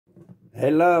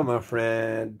Hello, my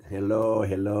friend. Hello,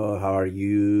 hello. How are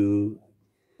you?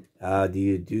 How do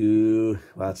you do?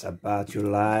 What's about your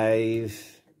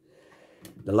life?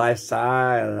 The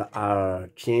lifestyle are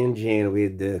changing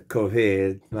with the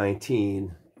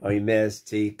COVID-19. Or you must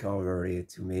take over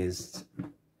it. You must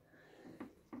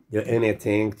do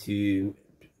anything to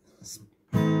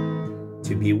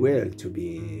be well, to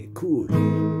be cool.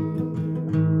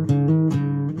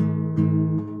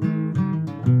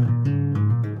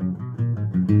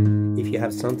 If you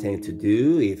have something to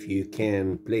do, if you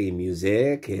can play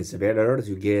music, it's better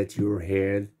to get your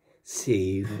head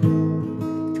safe,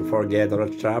 to forget all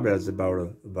the troubles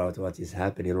about what is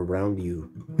happening around you.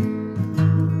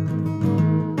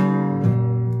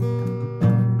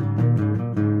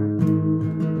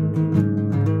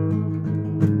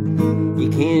 You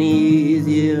can use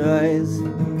your voice,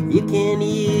 you can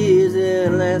use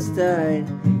your lifestyle,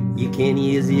 you can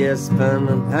use your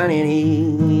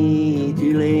spontaneity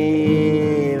to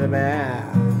live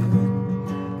about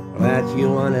what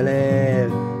you want to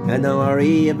live, and don't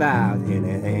worry about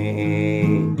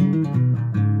anything.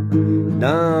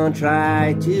 Don't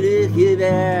try to look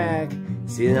back,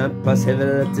 it's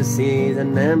impossible to see the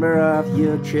number of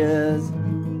your choice.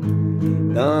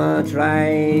 Don't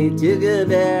try to go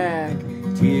back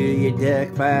to your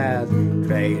dark past,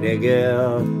 try to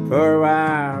go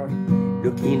forward,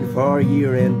 looking for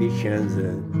your ambitions.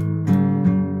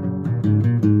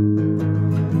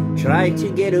 Try to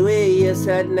get away your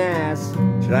sadness,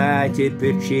 try to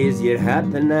purchase your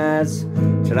happiness,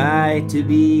 try to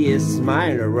be a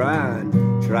smile around,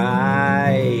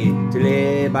 try to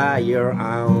live by your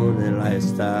own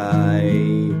lifestyle.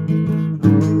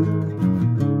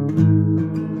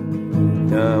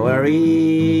 Don't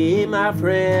worry, my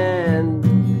friend,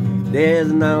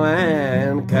 there's no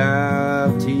one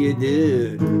come to you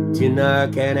to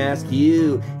knock and ask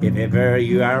you if ever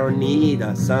you are in need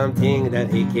of something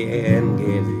that he can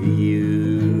give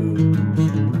you.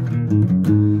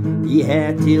 You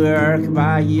have to work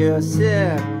by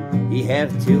yourself, you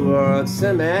have to work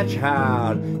so much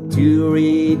hard to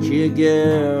reach your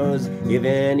goals.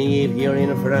 Even if you're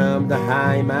in from the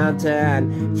high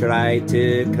mountain, try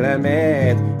to climb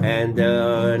it and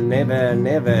never,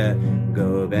 never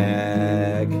go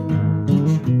back.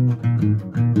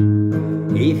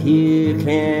 If you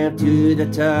climb to the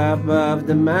top of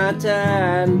the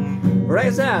mountain,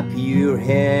 raise up your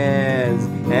hands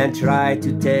and try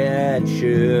to touch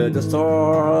the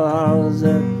stars.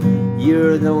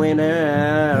 You're the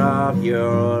winner of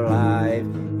your life,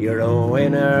 you're the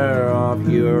winner of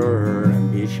your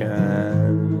ambition.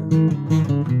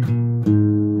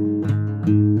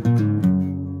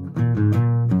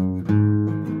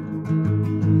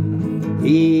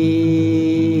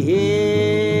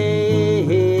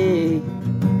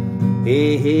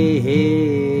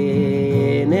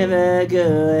 Hey, never go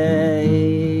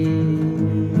away.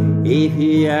 If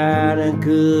you are in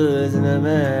good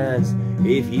moments,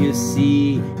 if you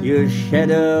see your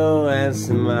shadow and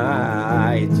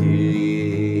smile to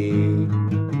you,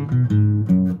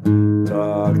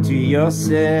 talk to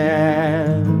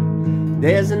yourself.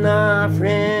 There's no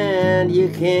friend you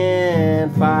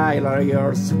can't file or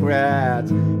your scratch.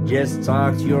 Just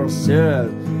talk to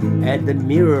yourself at the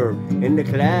mirror in the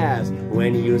class.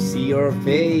 When you see your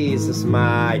face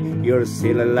smile, you're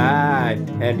still alive,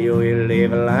 and you will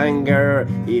live longer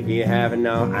if you have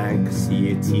no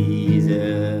anxieties.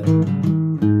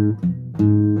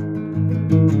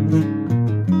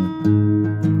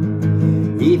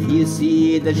 If you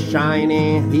see the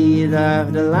shining heat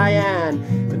of the lion,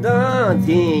 don't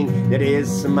think that he's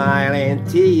smiling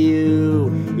to you.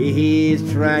 He's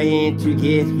trying to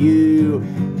get you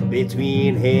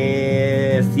between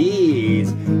his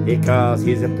teeth, because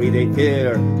he's a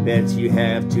predator that you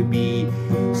have to be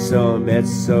so much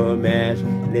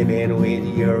living with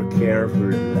your careful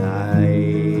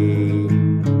life.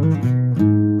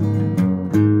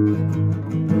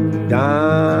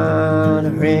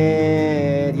 Don't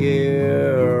fret,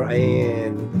 you're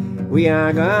in. We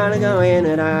are gonna go in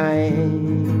tonight.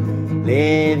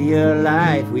 Live your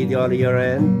life with all your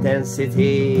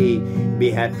intensity. Be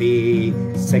happy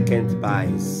second by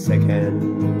second.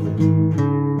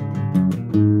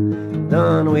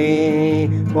 Don't wait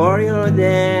for your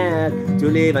death to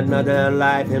live another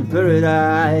life in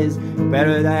paradise.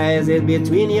 Paradise is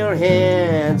between your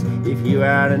hands if you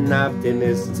are an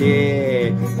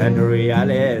optimistic and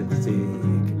realistic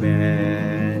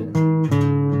man.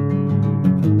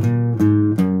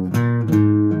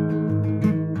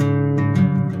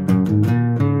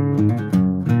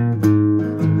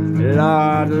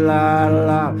 Lord, Lord,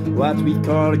 Lord, what we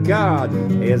call our God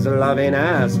is loving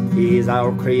us. He's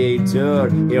our creator.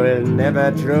 He will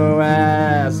never throw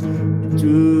us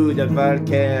to the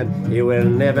volcano. He will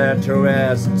never throw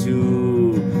us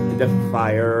to the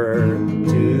fire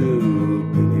to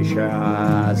punish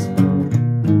us.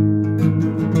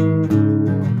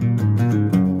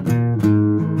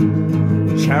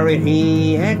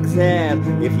 Charity except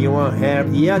if you won't help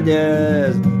the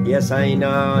others. Yes, I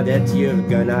know that you're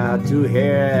gonna to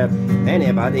help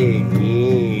anybody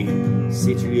in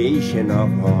situation of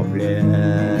hopeless.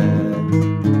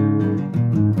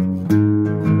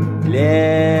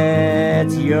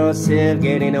 Let yourself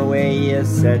get in away your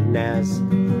sadness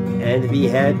and be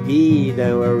happy.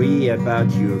 Don't worry about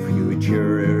your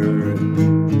future.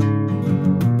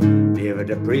 Live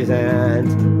the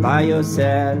present by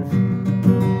yourself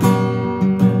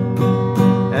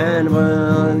and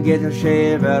won't get a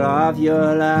shiver of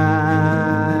your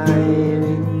life.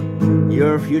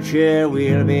 Your future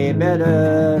will be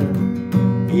better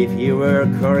if you work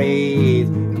for it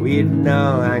with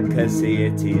no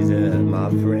anxiety, my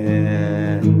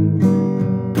friend.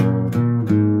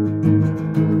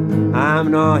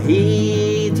 I'm not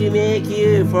here to make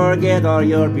you forget all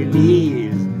your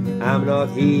beliefs. I'm not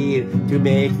here to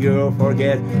make you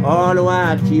forget all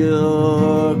what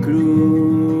you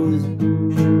cruise.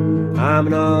 I'm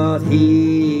not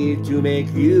here to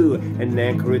make you an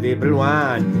incredible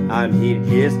one. I'm here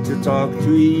just to talk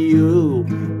to you,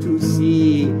 to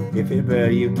see if ever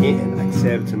you can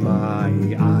accept my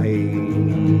eye.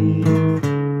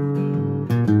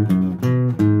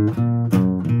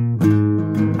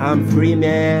 I'm free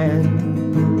man,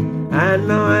 and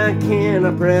no one can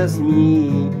oppress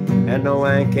me, and no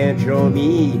one can throw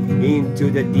me into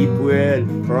the deep well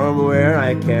from where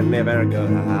I can never go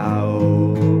out.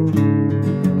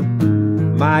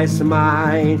 My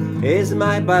smile is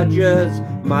my budget,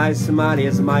 my smile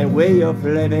is my way of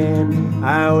living.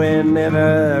 I will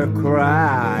never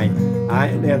cry,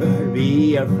 I'll never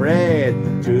be afraid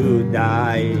to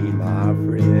die, my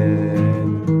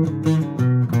friend.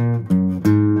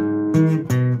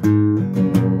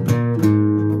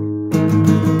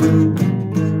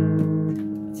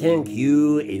 Thank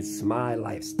you, it's my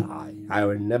lifestyle. I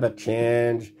will never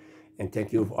change, and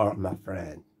thank you for my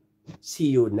friend. See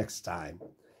you next time.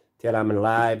 Till I'm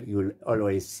alive, you'll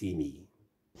always see me.